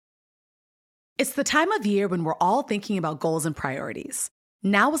It's the time of year when we're all thinking about goals and priorities.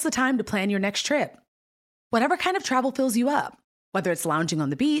 Now is the time to plan your next trip. Whatever kind of travel fills you up, whether it's lounging on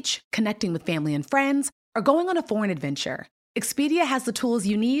the beach, connecting with family and friends, or going on a foreign adventure, Expedia has the tools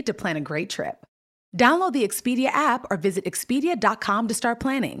you need to plan a great trip. Download the Expedia app or visit Expedia.com to start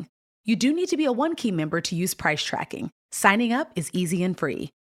planning. You do need to be a One-Key member to use price tracking. Signing up is easy and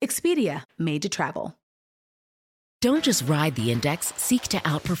free. Expedia, made to travel. Don't just ride the index, seek to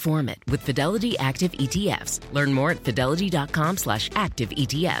outperform it with Fidelity Active ETFs. Learn more at fidelity.com/active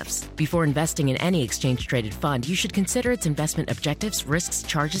ETFs. Before investing in any exchange-traded fund, you should consider its investment objectives, risks,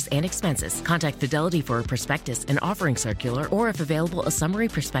 charges, and expenses. Contact Fidelity for a prospectus, an offering circular, or if available, a summary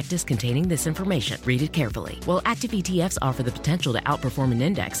prospectus containing this information. Read it carefully. While active ETFs offer the potential to outperform an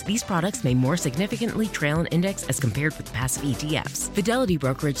index, these products may more significantly trail an index as compared with passive ETFs. Fidelity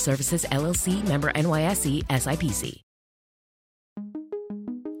Brokerage Services, LLC, member NYSE, SIPC.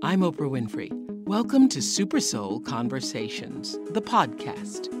 I'm Oprah Winfrey. Welcome to Super Soul Conversations, the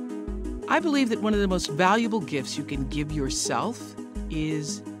podcast. I believe that one of the most valuable gifts you can give yourself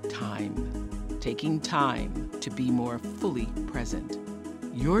is time. Taking time to be more fully present.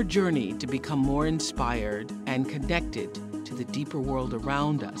 Your journey to become more inspired and connected to the deeper world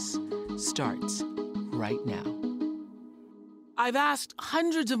around us starts right now. I've asked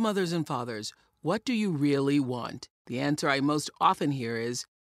hundreds of mothers and fathers, what do you really want? The answer I most often hear is,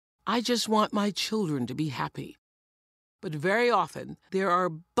 I just want my children to be happy. But very often, there are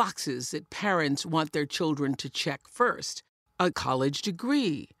boxes that parents want their children to check first. A college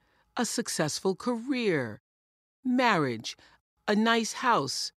degree, a successful career, marriage, a nice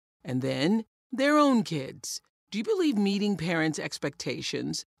house, and then their own kids. Do you believe meeting parents'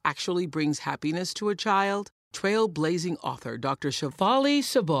 expectations actually brings happiness to a child? Trailblazing author Dr. Shefali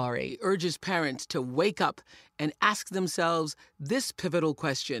Tsabary urges parents to wake up and ask themselves this pivotal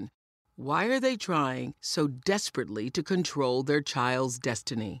question: why are they trying so desperately to control their child's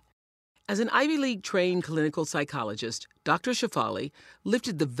destiny? As an Ivy League-trained clinical psychologist, Dr. Shefali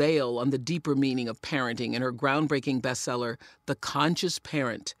lifted the veil on the deeper meaning of parenting in her groundbreaking bestseller, The Conscious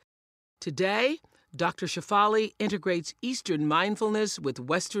Parent. Today, Dr. Shefali integrates Eastern mindfulness with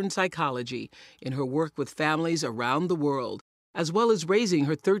Western psychology in her work with families around the world, as well as raising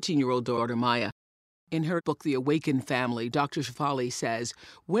her 13-year-old daughter, Maya. In her book, The Awakened Family, Dr. Shefali says,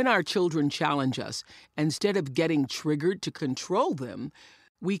 when our children challenge us, instead of getting triggered to control them,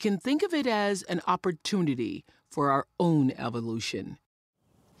 we can think of it as an opportunity for our own evolution.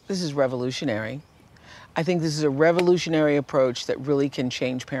 This is revolutionary. I think this is a revolutionary approach that really can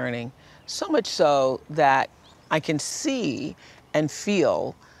change parenting. So much so that I can see and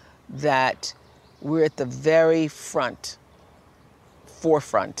feel that we're at the very forefront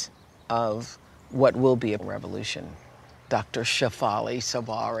of what will be a revolution. Dr. Shefali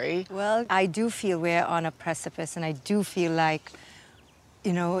Tsabary. Well, I do feel we're on a precipice, and I do feel like,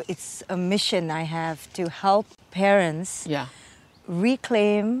 it's a mission I have to help parents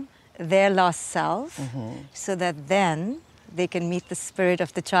reclaim their lost self so that then they can meet the spirit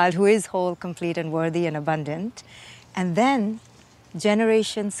of the child who is whole, complete, and worthy and abundant. And then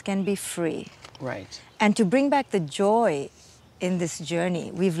generations can be free. Right. And to bring back the joy in this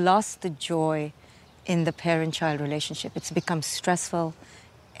journey, we've lost the joy in the parent-child relationship. It's become stressful,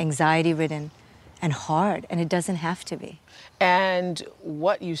 anxiety-ridden, and hard, and it doesn't have to be. And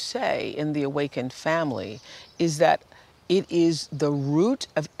what you say in The Awakened Family is that it is the root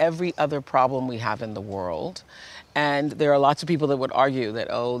of every other problem we have in the world. And there are lots of people that would argue that,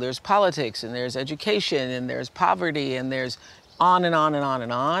 there's politics, and there's education, and there's poverty, and there's on and on and on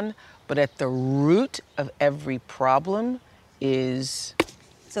and on. But at the root of every problem is...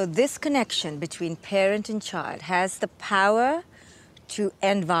 So this connection between parent and child has the power to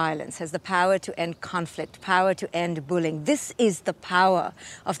end violence, has the power to end conflict, power to end bullying. This is the power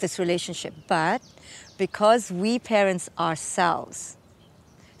of this relationship. But because we parents ourselves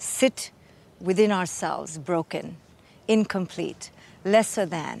sit within ourselves, broken, incomplete, lesser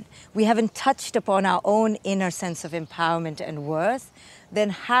than, we haven't touched upon our own inner sense of empowerment and worth, then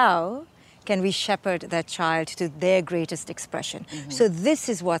how can we shepherd that child to their greatest expression? So this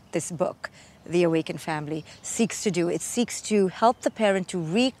is what this book, The Awakened Family, seeks to do. It seeks to help the parent to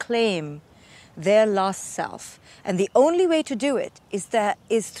reclaim their lost self. And the only way to do it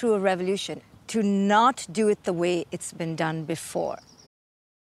is through a revolution, to not do it the way it's been done before.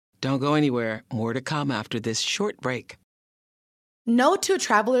 Don't go anywhere. More to come after this short break. No two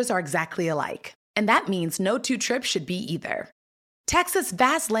travelers are exactly alike, and that means no two trips should be either. Texas'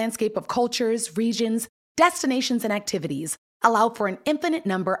 vast landscape of cultures, regions, destinations, and activities allow for an infinite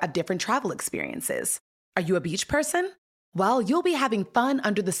number of different travel experiences. Are you a beach person? Well, you'll be having fun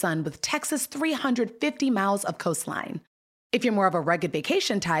under the sun with Texas' 350 miles of coastline. If you're more of a rugged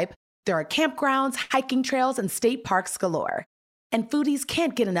vacation type, there are campgrounds, hiking trails, and state parks galore. And foodies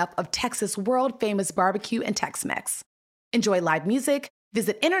can't get enough of Texas' world-famous barbecue and Tex-Mex. Enjoy live music,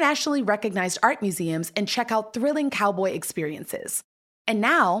 visit internationally recognized art museums, and check out thrilling cowboy experiences. And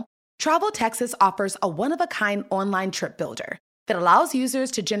now, Travel Texas offers a one-of-a-kind online trip builder that allows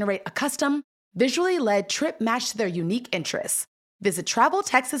users to generate a custom, visually led trip matched to their unique interests. Visit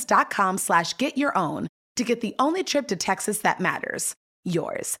traveltexas.com/getyourown to get the only trip to Texas that matters,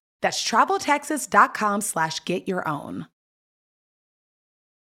 yours. That's traveltexas.com/getyourown.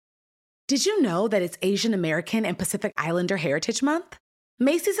 Did you know that it's Asian American and Pacific Islander Heritage Month?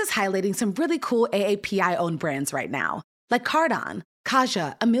 Macy's is highlighting some really cool AAPI-owned brands right now, like Cardon,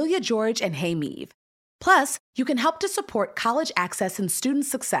 Kaja, Amelia George, and Hey Meave. Plus, you can help to support college access and student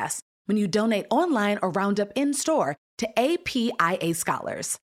success when you donate online or round up in-store to APIA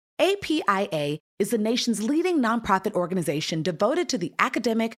Scholars. APIA is the nation's leading nonprofit organization devoted to the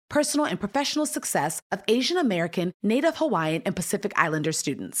academic, personal, and professional success of Asian American, Native Hawaiian, and Pacific Islander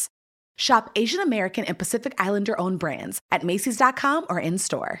students. Shop Asian American and Pacific Islander-owned brands at Macy's.com or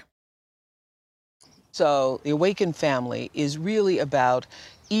in-store. So the Awakened family is really about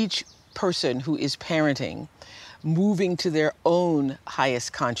each person who is parenting moving to their own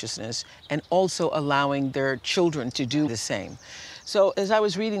highest consciousness and also allowing their children to do the same. So as I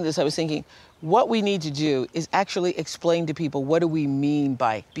was reading this, I was thinking, what we need to do is actually explain to people what do we mean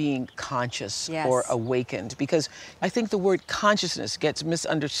by being conscious or awakened. Because I think the word consciousness gets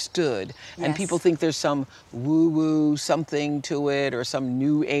misunderstood and people think there's some woo-woo something to it or some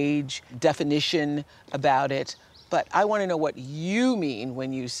new age definition about it. But I want to know what you mean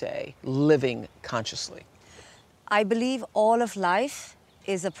when you say living consciously. I believe all of life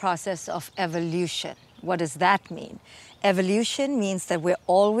is a process of evolution. What does that mean? Evolution means that we're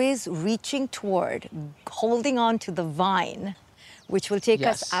always reaching toward, holding on to the vine, which will take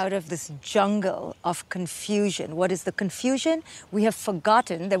us out of this jungle of confusion. What is the confusion? We have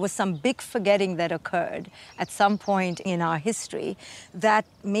forgotten. There was some big forgetting that occurred at some point in our history that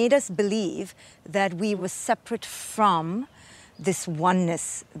made us believe that we were separate from this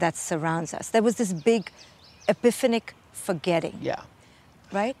oneness that surrounds us. There was this big epiphanic forgetting. Yeah.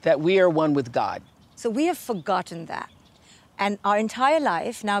 Right? That we are one with God. So we have forgotten that. And our entire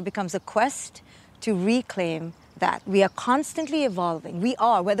life now becomes a quest to reclaim that. We are constantly evolving. We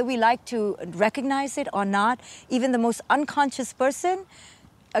are, whether we like to recognize it or not, even the most unconscious person,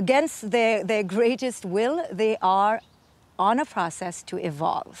 against their greatest will, they are on a process to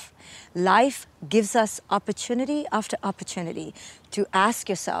evolve. Life gives us opportunity after opportunity to ask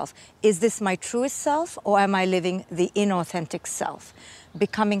yourself, is this my truest self or am I living the inauthentic self?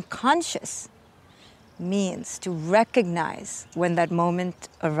 Becoming conscious means to recognize when that moment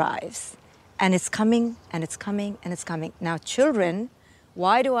arrives. And it's coming, and it's coming, and it's coming. Now, children,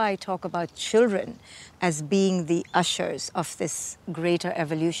 why do I talk about children as being the ushers of this greater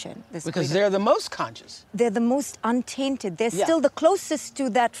evolution? Because they're the most conscious. They're the most untainted. They're still the closest to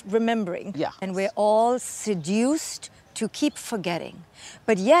that remembering. Yeah. And we're all seduced to keep forgetting.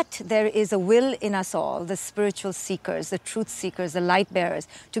 But yet there is a will in us all, the spiritual seekers, the truth seekers, the light bearers,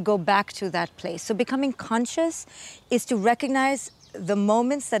 to go back to that place. So becoming conscious is to recognize the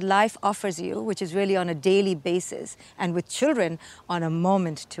moments that life offers you, which is really on a daily basis, and with children on a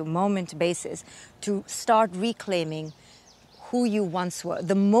moment-to-moment basis, to start reclaiming who you once were,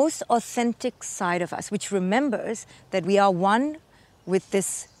 the most authentic side of us, which remembers that we are one with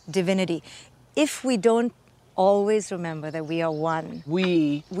this divinity. If we don't always remember that we are one.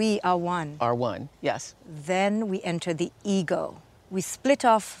 We are one. Are one, yes. Then we enter the ego. We split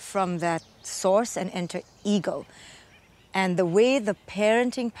off from that source and enter ego. And the way the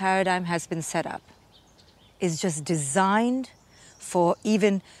parenting paradigm has been set up is just designed for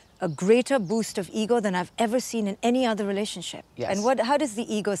even a greater boost of ego than I've ever seen in any other relationship. Yes. And how does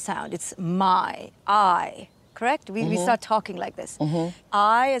the ego sound? It's my, I. Correct? We start talking like this.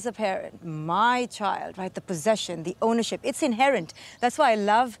 I, as a parent, my child, right? The possession, the ownership, it's inherent. That's why I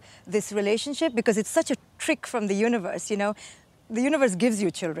love this relationship, because it's such a trick from the universe, you know? The universe gives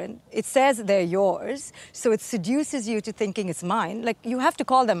you children. It says they're yours, so it seduces you to thinking it's mine. Like, you have to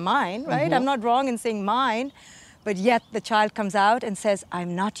call them mine, right? I'm not wrong in saying mine, but yet the child comes out and says,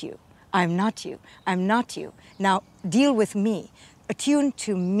 I'm not you. I'm not you. I'm not you. Now, deal with me. Attune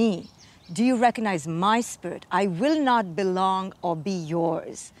to me. Do you recognize my spirit? I will not belong or be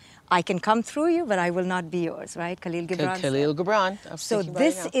yours. I can come through you, but I will not be yours, right? Khalil Gibran. Khalil Gibran. So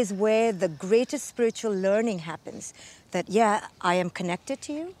this is where the greatest spiritual learning happens. That, yeah, I am connected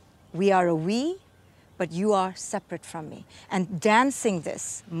to you. We are a we, but you are separate from me. And dancing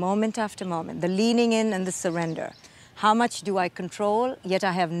this moment after moment, the leaning in and the surrender. How much do I control, yet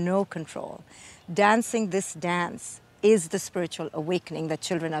I have no control? Dancing this dance is the spiritual awakening that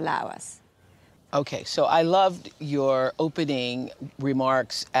children allow us. Okay, so I loved your opening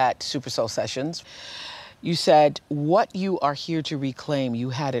remarks at Super Soul Sessions. You said, what you are here to reclaim, you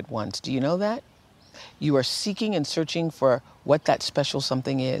had it once. Do you know that? You are seeking and searching for what that special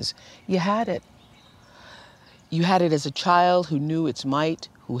something is. You had it. You had it as a child who knew its might,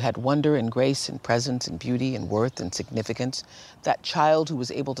 who had wonder and grace and presence and beauty and worth and significance. That child who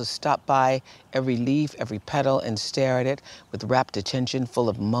was able to stop by every leaf, every petal, and stare at it with rapt attention, full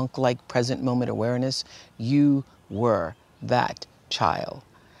of monk-like present moment awareness. You were that child.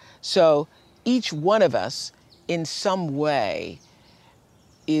 So each one of us, in some way,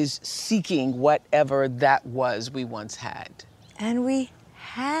 is seeking whatever that was we once had. And we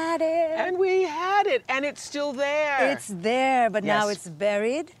had it. And we had it, and it's still there. It's there, but Yes. now it's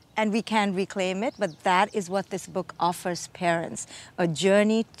buried, and we can reclaim it. But that is what this book offers parents, a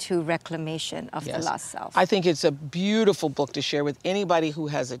journey to reclamation of the lost self. I think it's a beautiful book to share with anybody who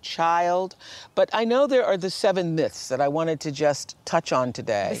has a child. But I know there are the 7 myths that I wanted to just touch on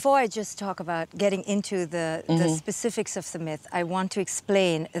today. Before I just talk about getting into the specifics of the myth, I want to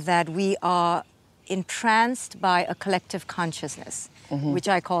explain that we are entranced by a collective consciousness, which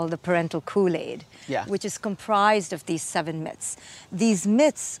I call the parental Kool-Aid, which is comprised of these 7 myths. These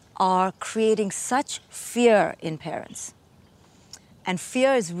myths are creating such fear in parents. And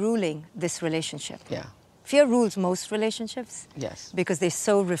fear is ruling this relationship. Yeah. Fear rules most relationships. Yes. Because they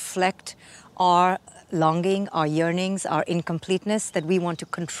so reflect our longing, our yearnings, our incompleteness, that we want to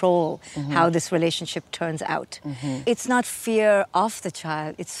control how this relationship turns out. It's not fear of the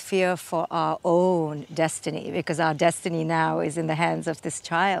child, it's fear for our own destiny, because our destiny now is in the hands of this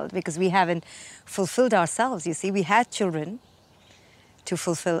child, because we haven't fulfilled ourselves. You see, we had children to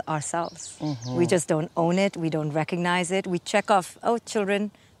fulfill ourselves. We just don't own it, we don't recognize it. We check off, oh,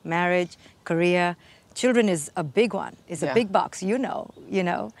 children, marriage, career. Children is a big one, is a big box, you know.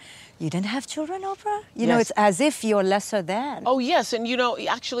 You didn't have children, Oprah? You know, it's as if you're lesser than. Oh, yes. And, you know,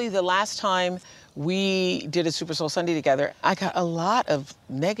 actually, the last time we did a Super Soul Sunday together, I got a lot of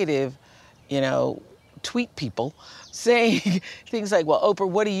negative, tweet people saying things like, well, Oprah,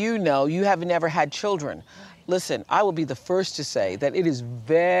 what do you know? You have never had children. Listen, I will be the first to say that it is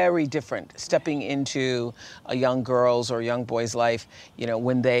very different stepping into a young girl's or young boy's life,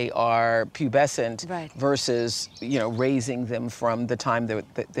 when they are pubescent versus, raising them from the time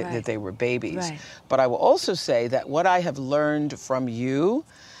that they were babies. But I will also say that what I have learned from you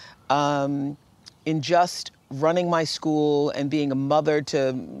in just running my school and being a mother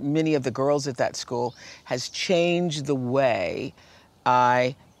to many of the girls at that school has changed the way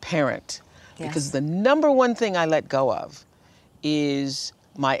I parent. Because the number one thing I let go of is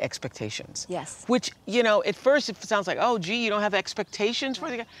my expectations. Yes. Which, at first it sounds like, oh, gee, you don't have expectations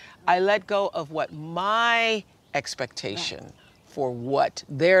for the guy. I let go of what my expectation for what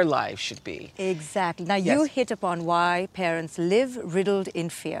their life should be. Exactly. Now, you hit upon why parents live riddled in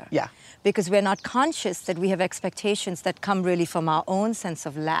fear. Yeah. Because we're not conscious that we have expectations that come really from our own sense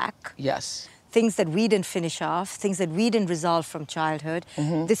of lack. Yes. Things that we didn't finish off, things that we didn't resolve from childhood.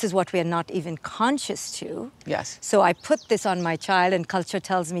 This is what we're not even conscious to. Yes. So I put this on my child, and culture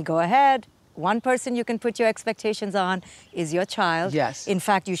tells me, go ahead. One person you can put your expectations on is your child. Yes. In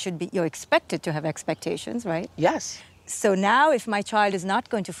fact, you're expected to have expectations, right? Yes. So now if my child is not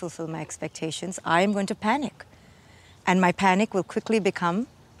going to fulfill my expectations, I am going to panic. And my panic will quickly become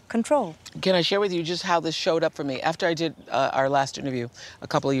control. Can I share with you just how this showed up for me? After I did our last interview a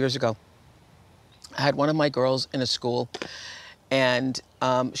couple of years ago, I had one of my girls in a school, and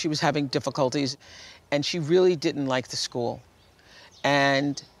she was having difficulties, and she really didn't like the school.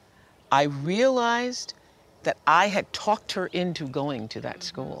 And I realized that I had talked her into going to that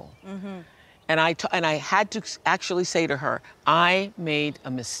school. And I had to actually say to her, I made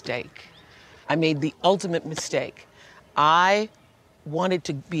a mistake. I made the ultimate mistake. I wanted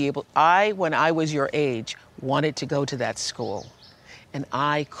to be able, when I was your age, wanted to go to that school. And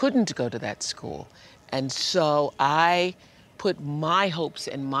I couldn't go to that school. And so I put my hopes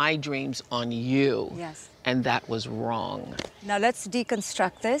and my dreams on you. Yes. And that was wrong. Now let's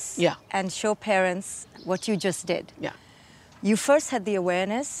deconstruct this and show parents what you just did. Yeah. You first had the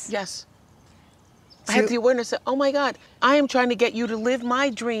awareness. Yes. I had the awareness that, oh my God, I am trying to get you to live my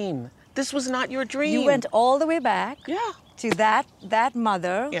dream. This was not your dream. You went all the way back to that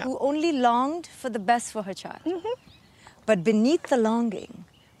mother who only longed for the best for her child. But beneath the longing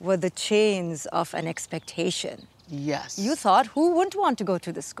were the chains of an expectation Yes. You thought, who wouldn't want to go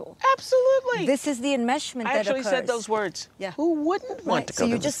to the school? Absolutely. This is the enmeshment that occurs. I actually said those words. Yeah. Who wouldn't want to go So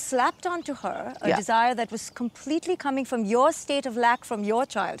you to just slapped onto her a Yeah. desire that was completely coming from your state of lack from your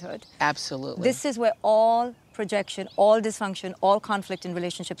childhood. Absolutely. This is where all projection, all dysfunction, all conflict in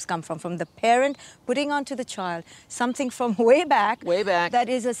relationships come from the parent putting onto the child something from way back. Way back. That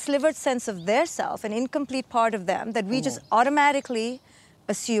is a slivered sense of their self, an incomplete part of them that we just automatically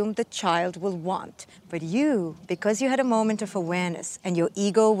assume the child will want. But you, because you had a moment of awareness and your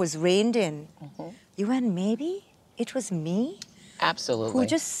ego was reined in, you went, maybe it was me Absolutely. who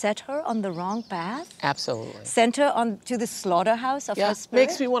just set her on the wrong path? Absolutely. Sent her on to the slaughterhouse of her Yeah, spirit?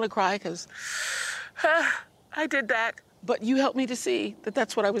 makes me want to cry because I did that. But you helped me to see that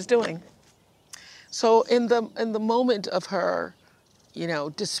that's what I was doing. So in the moment of her,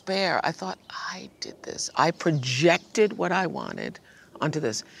 despair, I thought, I did this. I projected what I wanted onto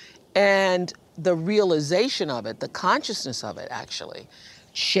this. And the realization of it, the consciousness of it actually,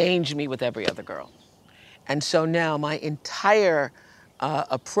 changed me with every other girl. And so now my entire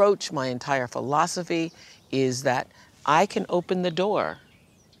approach, my entire philosophy is that I can open the door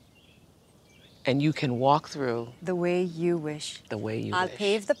and you can walk through the way you wish. The way you I'll wish.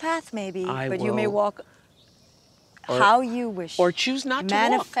 pave the path maybe, I but you may will. walk how you wish. Or choose not to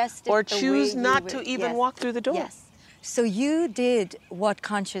Manifest walk. Or it the choose way not you to wish. even Yes. walk through the door. Yes. So you did what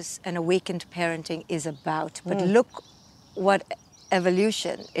conscious and awakened parenting is about, but look what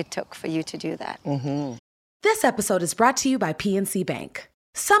evolution it took for you to do that. This episode is brought to you by PNC Bank.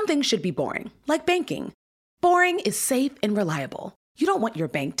 Some things should be boring, like banking. Boring is safe and reliable. You don't want your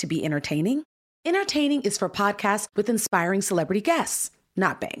bank to be entertaining. Entertaining is for podcasts with inspiring celebrity guests,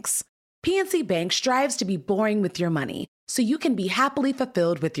 not banks. PNC Bank strives to be boring with your money so you can be happily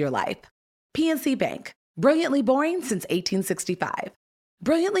fulfilled with your life. PNC Bank, brilliantly boring since 1865.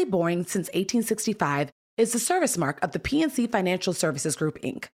 Brilliantly boring since 1865 is the service mark of the PNC Financial Services Group,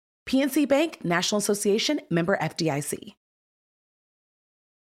 Inc. PNC Bank, National Association, member FDIC.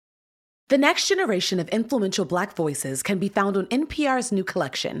 The next generation of influential Black voices can be found on NPR's new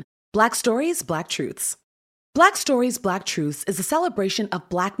collection, Black Stories, Black Truths. Black Stories, Black Truths is a celebration of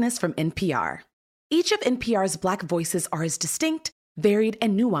Blackness from NPR. Each of NPR's Black voices are as distinct, varied,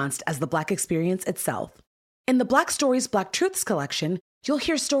 and nuanced as the Black experience itself. In the Black Stories, Black Truths collection, you'll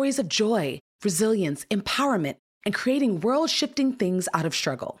hear stories of joy, resilience, empowerment, and creating world-shifting things out of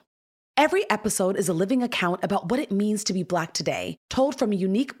struggle. Every episode is a living account about what it means to be Black today, told from a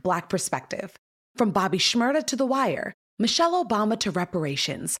unique Black perspective. From Bobby Shmurda to The Wire, Michelle Obama to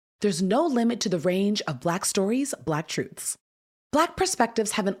reparations, there's no limit to the range of Black stories, Black truths. Black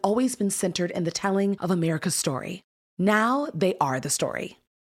perspectives haven't always been centered in the telling of America's story. Now they are the story.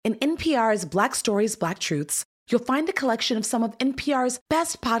 In NPR's Black Stories, Black Truths, you'll find a collection of some of NPR's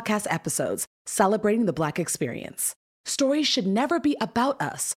best podcast episodes celebrating the Black experience. Stories should never be about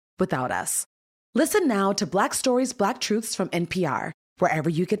us without us. Listen now to Black Stories, Black Truths from NPR, wherever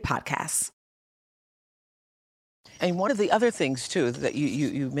you get podcasts. And one of the other things, too, that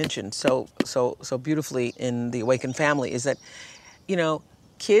you mentioned so beautifully in The Awakened Family is that,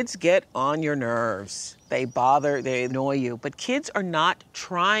 kids get on your nerves. They bother, they annoy you. But kids are not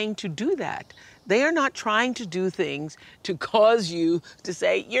trying to do that. They are not trying to do things to cause you to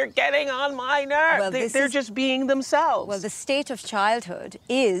say, you're getting on my nerves. Well, they're just being themselves. Well, the state of childhood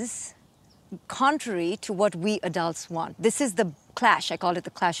is contrary to what we adults want. This is the clash. I call it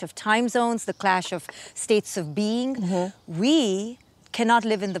the clash of time zones, the clash of states of being. We cannot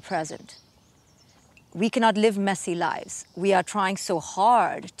live in the present. We cannot live messy lives. We are trying so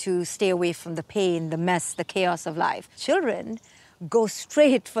hard to stay away from the pain, the mess, the chaos of life. Children go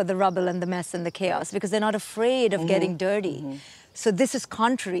straight for the rubble and the mess and the chaos because they're not afraid of getting dirty. So this is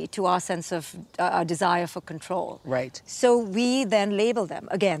contrary to our sense of our desire for control. Right. So we then label them,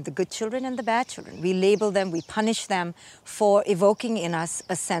 again, the good children and the bad children. We label them, we punish them for evoking in us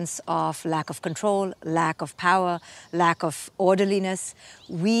a sense of lack of control, lack of power, lack of orderliness.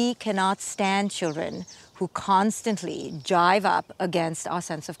 We cannot stand children who constantly jive up against our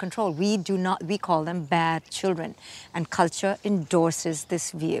sense of control. We call them bad children, and culture endorses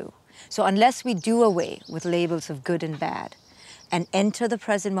this view. So unless we do away with labels of good and bad, and enter the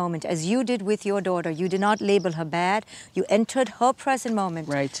present moment, as you did with your daughter. You did not label her bad. You entered her present moment.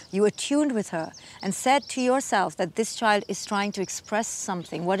 Right. You attuned with her and said to yourself that this child is trying to express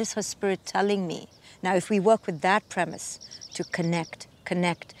something. What is her spirit telling me? Now, if we work with that premise to connect,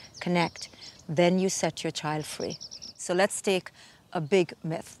 then you set your child free. So let's take a big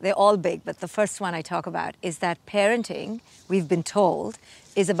myth. They're all big, but the first one I talk about is that parenting, we've been told,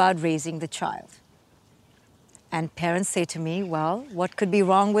 is about raising the child. And parents say to me, well, what could be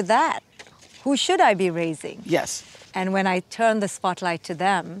wrong with that? Who should I be raising? Yes. And when I turn the spotlight to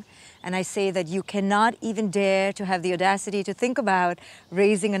them and I say that you cannot even dare to have the audacity to think about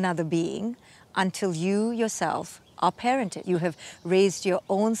raising another being until you yourself are parented. You have raised your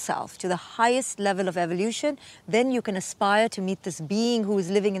own self to the highest level of evolution, then you can aspire to meet this being who is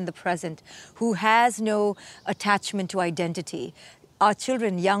living in the present, who has no attachment to identity. Our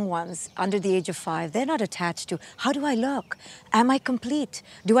children, young ones, under the age of 5, they're not attached to, how do I look? Am I complete?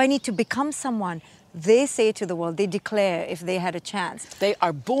 Do I need to become someone? They say to the world, they declare if they had a chance. They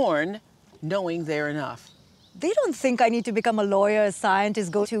are born knowing they're enough. They don't think I need to become a lawyer, a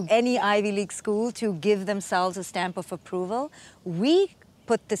scientist, go to any Ivy League school to give themselves a stamp of approval. We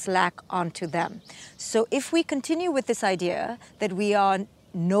put this lack onto them. So if we continue with this idea that we are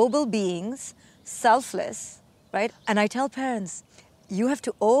noble beings, selfless, right? And I tell parents, you have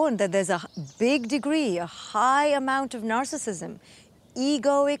to own that there's a big degree, a high amount of narcissism,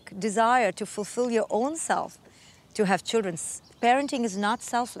 egoic desire to fulfill your own self, to have children. Parenting is not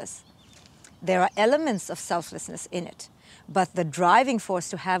selfless. There are elements of selflessness in it, but the driving force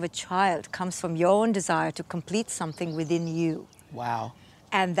to have a child comes from your own desire to complete something within you. Wow.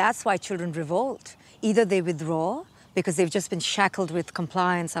 And that's why children revolt. Either they withdraw because they've just been shackled with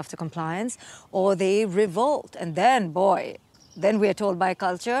compliance after compliance, or they revolt. And then, boy, then we're told by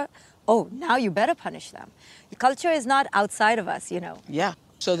culture, oh, now you better punish them. Culture is not outside of us, you know. Yeah.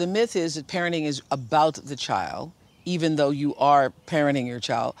 So the myth is that parenting is about the child. Even though you are parenting your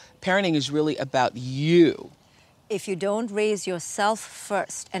child, parenting is really about you. If you don't raise yourself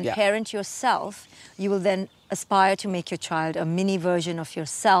first and parent yourself, you will then aspire to make your child a mini version of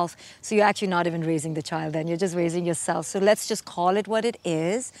yourself. So you're actually not even raising the child then, you're just raising yourself. So let's just call it what it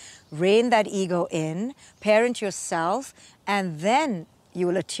is, rein that ego in, parent yourself, and then you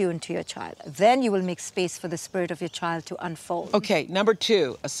will attune to your child. Then you will make space for the spirit of your child to unfold. Okay, number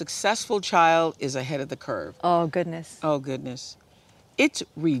 2, a successful child is ahead of the curve. Oh, goodness. Oh, goodness. It's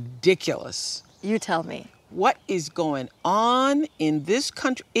ridiculous. You tell me. What is going on in this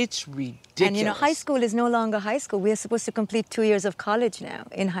country? It's ridiculous. And you know, high school is no longer high school. We're supposed to complete 2 years of college now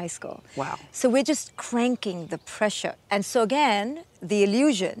in high school. Wow. So we're just cranking the pressure. And so again, the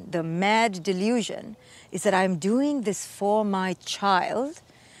illusion, the mad delusion, is that I'm doing this for my child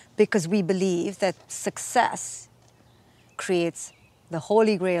because we believe that success creates the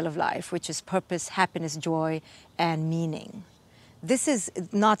holy grail of life, which is purpose, happiness, joy, and meaning. This is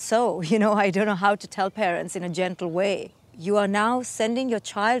not so. You know, I don't know how to tell parents in a gentle way. You are now sending your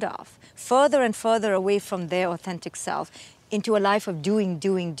child off further and further away from their authentic self into a life of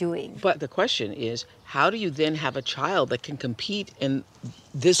doing. But the question is, how do you then have a child that can compete in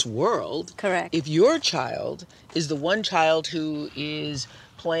this world? Correct. If your child is the one child who is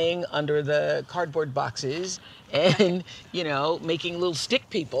playing under the cardboard boxes and, you know, making little stick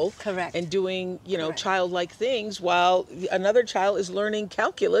people. Correct. And doing, you know, Correct. childlike things while another child is learning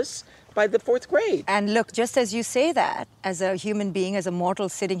calculus by the 4th grade. And look, just as you say that, as a human being, as a mortal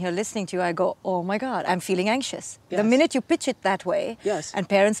sitting here listening to you, I go, oh my God, I'm feeling anxious. Yes. The minute you pitch it that way, Yes. and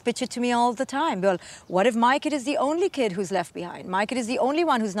parents pitch it to me all the time, well, what if my kid is the only kid who's left behind? My kid is the only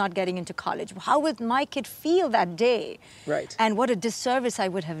one who's not getting into college. How would my kid feel that day? Right. And what a disservice I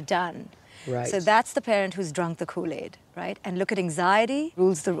would have done. Right. So that's the parent who's drunk the Kool-Aid, right? And look at anxiety,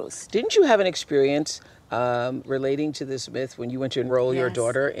 rules the roost. Didn't you have an experience relating to this myth when you went to enroll your Yes.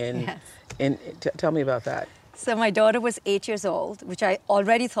 daughter in? Yes. Tell me about that. So my daughter was 8 years old, which I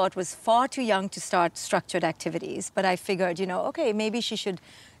already thought was far too young to start structured activities. But I figured, you know, okay, maybe she should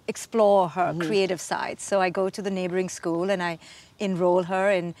explore her creative side. So I go to the neighboring school and I enroll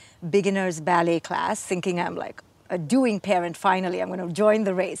her in beginner's ballet class, thinking I'm like a doing parent, finally, I'm going to join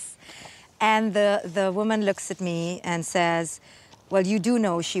the race. And the woman looks at me and says, well, you do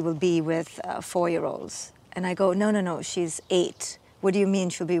know she will be with 4-year-olds. And I go, no, she's 8. What do you mean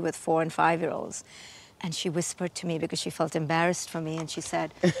she'll be with 4- and 5-year-olds? And she whispered to me because she felt embarrassed for me. And she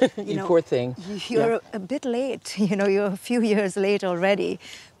said, You poor thing. You're a bit late. You know, you're a few years late already.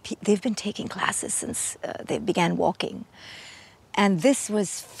 They've been taking classes since they began walking. And this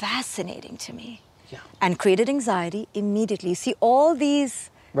was fascinating to me. Yeah. And created anxiety immediately. You see, all these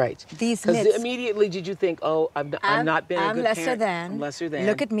Right. These Because myths. immediately did you think, oh, I've not been a good lesser parent. than. I'm lesser than.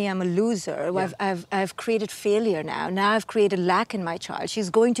 Look at me, I'm a loser. Yeah. I've created failure now. Now I've created lack in my child. She's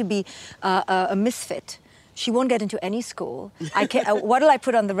going to be a misfit. She won't get into any school. What'll I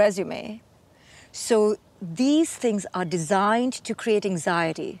put on the resume? So these things are designed to create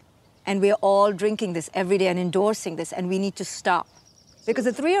anxiety. And we're all drinking this every day and endorsing this, and we need to stop. Because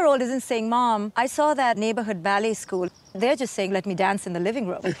the 3-year-old isn't saying, Mom, I saw that neighborhood ballet school. They're just saying, let me dance in the living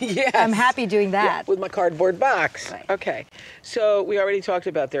room. Yes. I'm happy doing that. Yeah, with my cardboard box. Right. Okay. So we already talked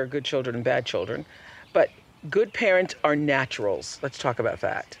about there are good children and bad children, but good parents are naturals. Let's talk about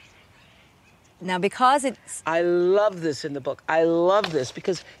that. Now, because it's... I love this in the book. I love this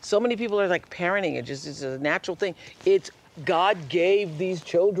because so many people are like, parenting, it's a natural thing. It's God gave these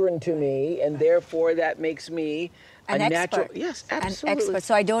children to me, and therefore that makes me an natural. expert. Yes, An absolutely. expert.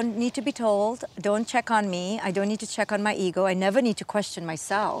 So I don't need to be told, don't check on me. I don't need to check on my ego. I never need to question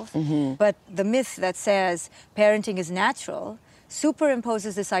myself. But the myth that says parenting is natural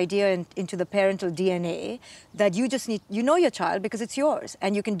superimposes this idea into the parental DNA that you just need, you know your child because it's yours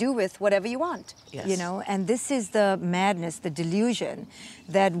and you can do with whatever you want, Yes. you know? And this is the madness, the delusion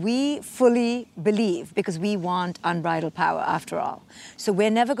that we fully believe because we want unbridled power after all. So we're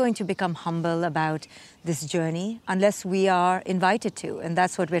never going to become humble about this journey unless we are invited to, and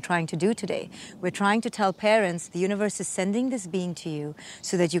that's what we're trying to do today. We're trying to tell parents the universe is sending this being to you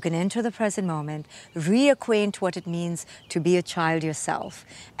so that you can enter the present moment, reacquaint what it means to be a child yourself,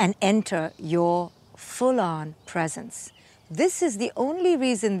 and enter your full-on presence. This is the only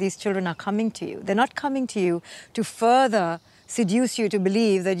reason these children are coming to you. They're not coming to you to further seduce you to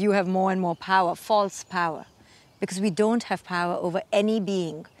believe that you have more and more power, false power, because we don't have power over any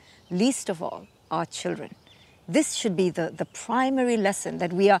being, least of all our children. This should be the primary lesson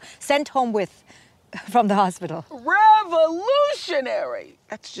that we are sent home with from the hospital. Revolutionary.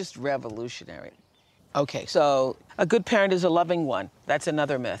 That's just revolutionary. Okay, so a good parent is a loving one. That's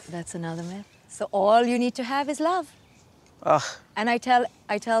another myth. That's another myth. So all you need to have is love. Ugh. And I tell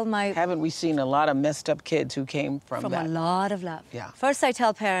my... Haven't we seen a lot of messed up kids who came from that? a lot of love. Yeah. First, I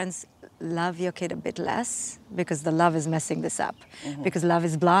tell parents, love your kid a bit less because the love is messing this up, because love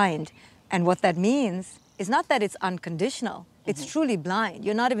is blind. And what that means is not that it's unconditional. It's truly blind.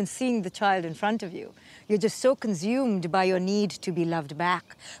 You're not even seeing the child in front of you. You're just so consumed by your need to be loved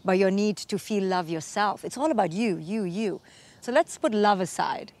back, by your need to feel love yourself. It's all about you, you, you. So let's put love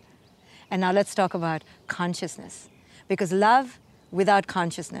aside. And now let's talk about consciousness. Because love without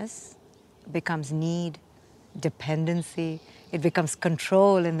consciousness becomes need, dependency. It becomes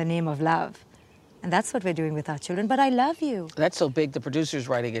control in the name of love. And that's what we're doing with our children. But I love you. That's so big, the producer's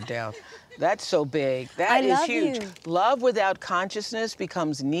writing it down. That's so big. That is love huge. you. Love without consciousness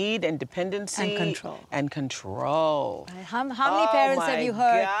becomes need and dependency. And control. And control. How many parents have you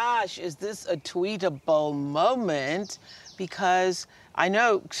heard? Oh my gosh, is this a tweetable moment? Because I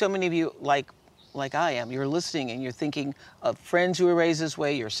know so many of you, like I am, you're listening and you're thinking of friends who were raised this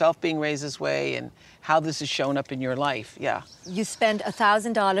way, yourself being raised this way, and how this has shown up in your life. Yeah. You spend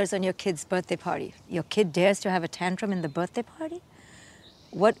 $1,000 on your kid's birthday party. Your kid dares to have a tantrum in the birthday party?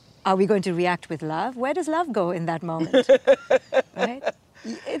 What, are we going to react with love? Where does love go in that moment? Right?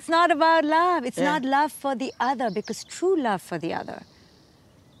 It's not about love. It's not love for the other, because true love for the other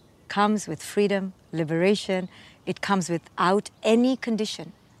comes with freedom, liberation. It comes without any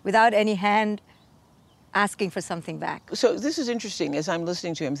condition, without any hand asking for something back. So this is interesting. As I'm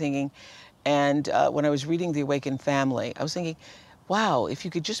listening to him, thinking, and when I was reading The Awakened Family, I was thinking, wow, if you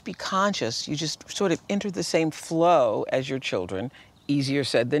could just be conscious, you just sort of enter the same flow as your children. Easier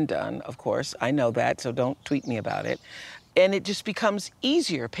said than done, of course. I know that, so don't tweet me about it. And it just becomes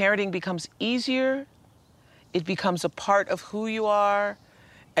easier. Parenting becomes easier. It becomes a part of who you are,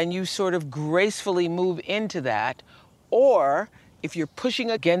 and you sort of gracefully move into that. Or if you're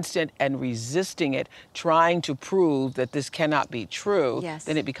pushing against it and resisting it, trying to prove that this cannot be true,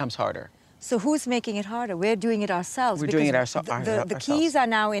 then it becomes harder. So who's making it harder? We're doing it ourselves. We're doing it ourselves. The keys are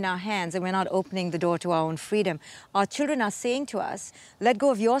now in our hands, and we're not opening the door to our own freedom. Our children are saying to us, let go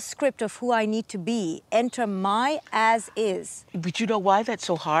of your script of who I need to be. Enter my as is. But you know why that's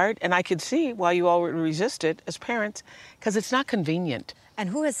so hard? And I could see why you all resist it as parents, because it's not convenient. And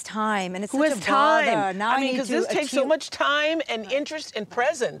who has time? And it's who such has a bother. time? Now I mean, because this takes so much time and interest and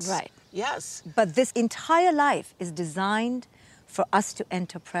presence. Right. Yes. But this entire life is designed for us to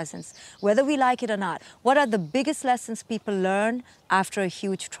enter presence, whether we like it or not. What are the biggest lessons people learn after a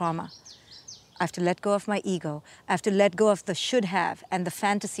huge trauma? I have to let go of my ego. I have to let go of the should have and the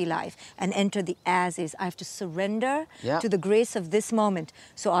fantasy life and enter the as is. I have to surrender to the grace of this moment.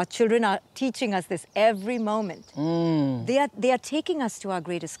 So our children are teaching us this every moment. They are taking us to our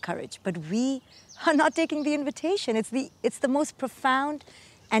greatest courage, but we are not taking the invitation. It's the most profound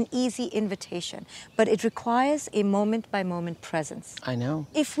and easy invitation, but it requires a moment-by-moment presence. I know.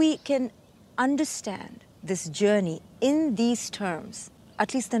 If we can understand this journey in these terms,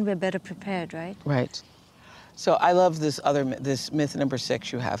 at least then we're better prepared, right? Right. So I love this myth number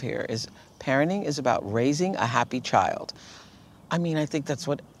 6 you have here is parenting is about raising a happy child. I mean, I think that's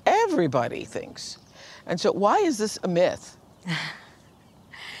what everybody thinks. And so why is this a myth?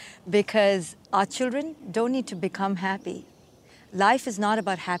 Because our children don't need to become happy. Life is not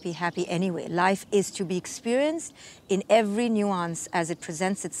about happy anyway. Life is to be experienced in every nuance as it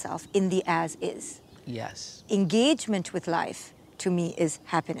presents itself in the as is. Yes. Engagement with life, to me, is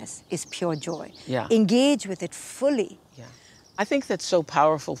happiness, is pure joy. Yeah. Engage with it fully. Yeah. I think that's so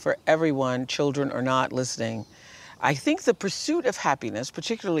powerful for everyone, children or not, listening. I think the pursuit of happiness,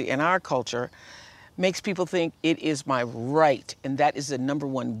 particularly in our culture, makes people think it is my right, and that is the number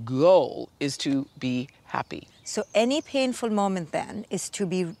one goal, is to be happy. So any painful moment then is to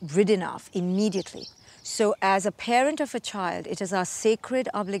be ridden off immediately. So as a parent of a child, it is our sacred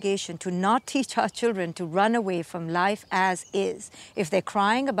obligation to not teach our children to run away from life as is. If they're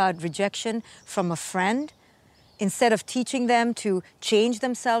crying about rejection from a friend, instead of teaching them to change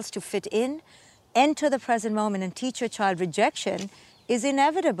themselves to fit in, enter the present moment and teach your child rejection is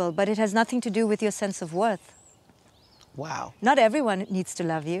inevitable, but it has nothing to do with your sense of worth. Wow. Not everyone needs to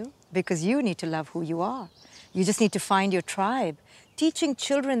love you, because you need to love who you are. You just need to find your tribe. Teaching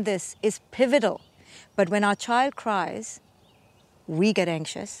children this is pivotal. But when our child cries, we get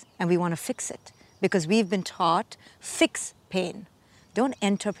anxious and we want to fix it, because we've been taught, fix pain. Don't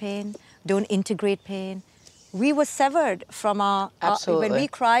enter pain, don't integrate pain. We were severed from Absolutely. when we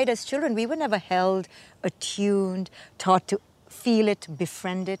cried as children, we were never held, attuned, taught to feel it,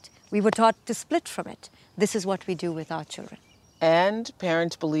 befriend it. We were taught to split from it. This is what we do with our children. And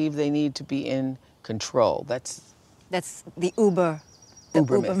parents believe they need to be in control. That's the Uber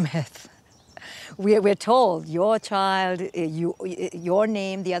myth. We're told, your child, your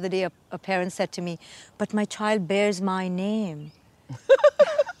name. The other day a parent said to me, but my child bears my name.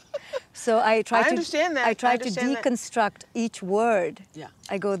 So I try to deconstruct each word. Yeah.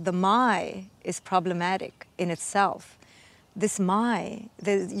 I go, the my is problematic in itself. This my,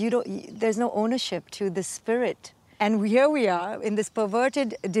 there's no ownership to the spirit. And here we are in this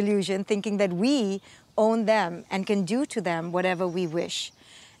perverted delusion, thinking that we own them and can do to them whatever we wish.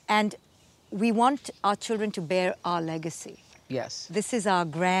 And we want our children to bear our legacy. Yes. This is our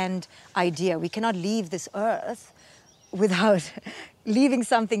grand idea. We cannot leave this earth without leaving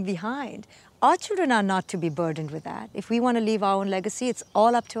something behind. Our children are not to be burdened with that. If we want to leave our own legacy, it's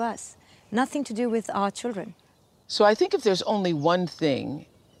all up to us. Nothing to do with our children. So I think if there's only one thing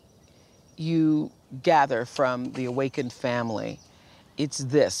you gather from the awakened family, it's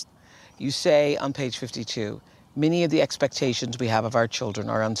this. You say on page 52, many of the expectations we have of our children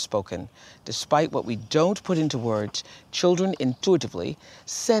are unspoken. Despite what we don't put into words, children intuitively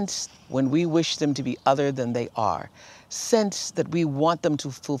sense when we wish them to be other than they are. Sense that we want them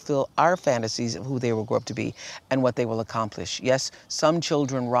to fulfill our fantasies of who they will grow up to be and what they will accomplish. Yes, some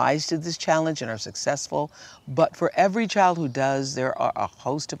children rise to this challenge and are successful, but for every child who does, there are a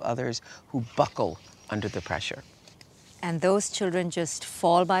host of others who buckle under the pressure. And those children just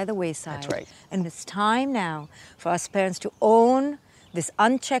fall by the wayside. That's right. And it's time now for us parents to own this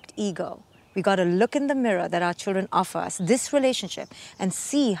unchecked ego. We got to look in the mirror that our children offer us, this relationship, and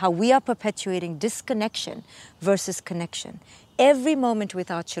see how we are perpetuating disconnection versus connection. Every moment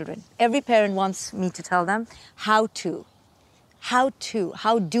with our children, every parent wants me to tell them how do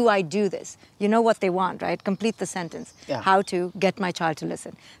I do this? You know what they want, right? Complete the sentence. Yeah. How to get my child to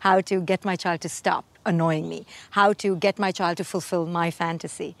listen. How to get my child to stop annoying me. How to get my child to fulfill my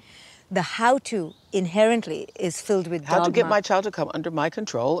fantasy. The how to inherently is filled with dogma. How to get my child to come under my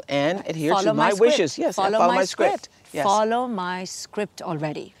control and adhere to my script. wishes. Yes, follow my script. Yes. Follow my script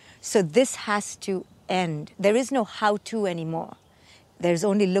already. So this has to end. There is no how to anymore. There's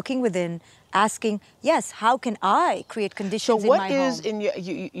only looking within, asking, yes, how can I create conditions in my home? So what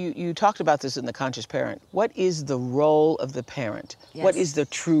is, you talked about this in The Conscious Parent. What is the role of the parent? Yes. What is the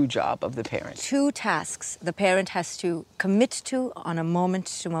true job of the parent? 2 tasks the parent has to commit to on a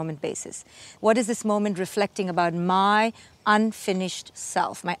moment-to-moment basis. What is this moment reflecting about my unfinished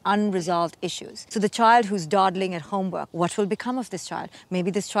self, my unresolved issues? So the child who's dawdling at homework, what will become of this child?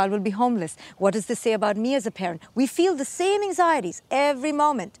 Maybe this child will be homeless. What does this say about me as a parent? We feel the same anxieties every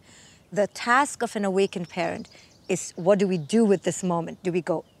moment. The task of an awakened parent is, what do we do with this moment? Do we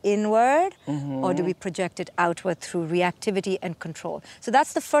go inward or do we project it outward through reactivity and control? So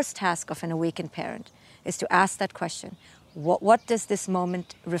that's the first task of an awakened parent, is to ask that question. What does this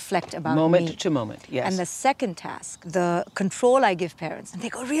moment reflect about me? Moment to moment, yes. And the second task, the control I give parents. And they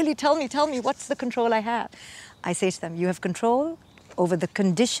go, really, tell me, what's the control I have? I say to them, you have control over the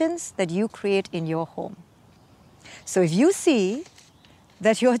conditions that you create in your home. So if you see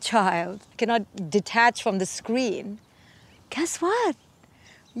that your child cannot detach from the screen, guess what?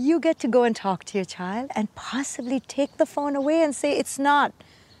 you get to go and talk to your child and possibly take the phone away and say, it's not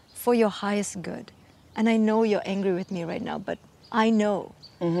for your highest good. And I know you're angry with me right now, but I know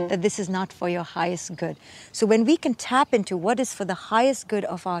that this is not for your highest good. So when we can tap into what is for the highest good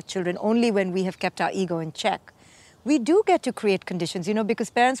of our children, only when we have kept our ego in check, we do get to create conditions,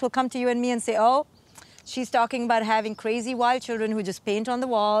 because parents will come to you and me and say, oh, she's talking about having crazy wild children who just paint on the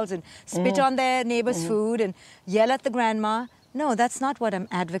walls and spit on their neighbor's food and yell at the grandma. No, that's not what I'm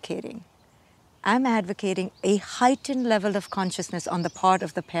advocating. I'm advocating a heightened level of consciousness on the part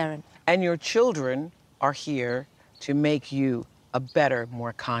of the parent. And your children are here to make you a better,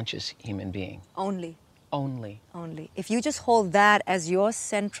 more conscious human being. Only. Only. Only. If you just hold that as your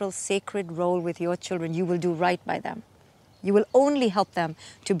central sacred role with your children, you will do right by them. You will only help them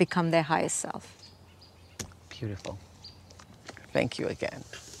to become their highest self. Beautiful. Thank you again.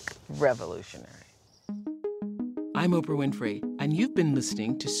 Revolutionary. I'm Oprah Winfrey, and you've been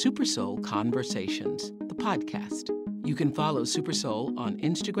listening to Super Soul Conversations, the podcast. You can follow Super Soul on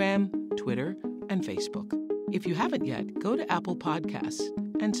Instagram, Twitter, and Facebook. If you haven't yet, go to Apple Podcasts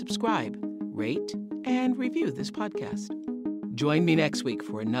and subscribe, rate, and review this podcast. Join me next week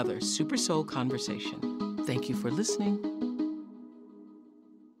for another Super Soul Conversation. Thank you for listening.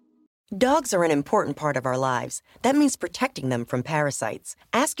 Dogs are an important part of our lives. That means protecting them from parasites.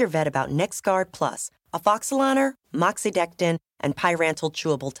 Ask your vet about NexGard Plus, Afoxolaner, Moxidectin, and Pyrantel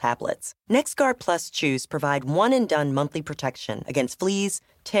chewable tablets. NexGard Plus chews provide one-and-done monthly protection against fleas,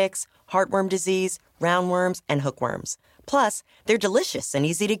 ticks, heartworm disease, roundworms, and hookworms. Plus, they're delicious and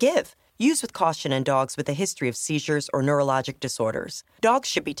easy to give. Use with caution in dogs with a history of seizures or neurologic disorders. Dogs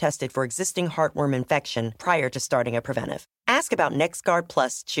should be tested for existing heartworm infection prior to starting a preventive. Ask about NexGard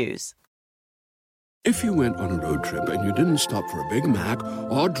Plus chews. If you went on a road trip and you didn't stop for a Big Mac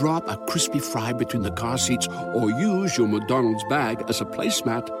or drop a crispy fry between the car seats or use your McDonald's bag as a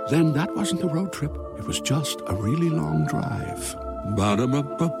placemat, then that wasn't a road trip. It was just a really long drive.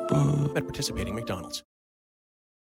 Ba-da-ba-ba-ba. At participating McDonald's.